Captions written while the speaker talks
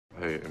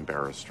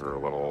embarrassed her a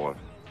little.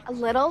 A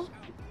little?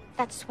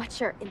 That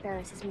sweatshirt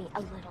embarrasses me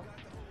a little.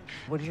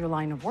 What is your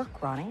line of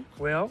work, Ronnie?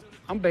 Well,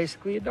 I'm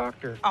basically a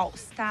doctor. Oh,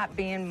 stop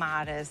being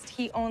modest.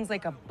 He owns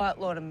like a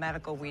buttload of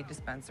medical weed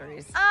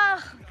dispensaries.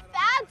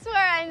 That's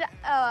where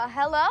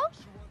hello?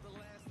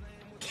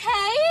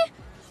 Kay?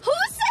 Who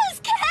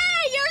says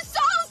Kay? You're so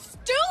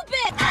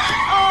stupid!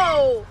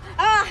 Oh!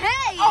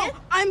 Hey! Oh,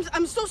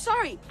 I'm so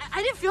sorry.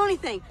 I didn't feel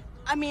anything.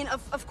 I mean,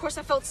 of course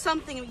I felt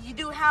something. You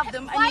do have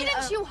them. Why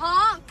didn't you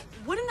honk?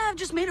 Wouldn't that have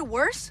just made it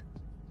worse?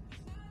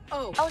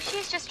 Oh. Oh,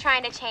 she's just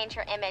trying to change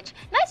her image.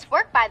 Nice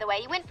work, by the way.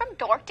 You went from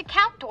dork to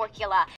Count Dorkula.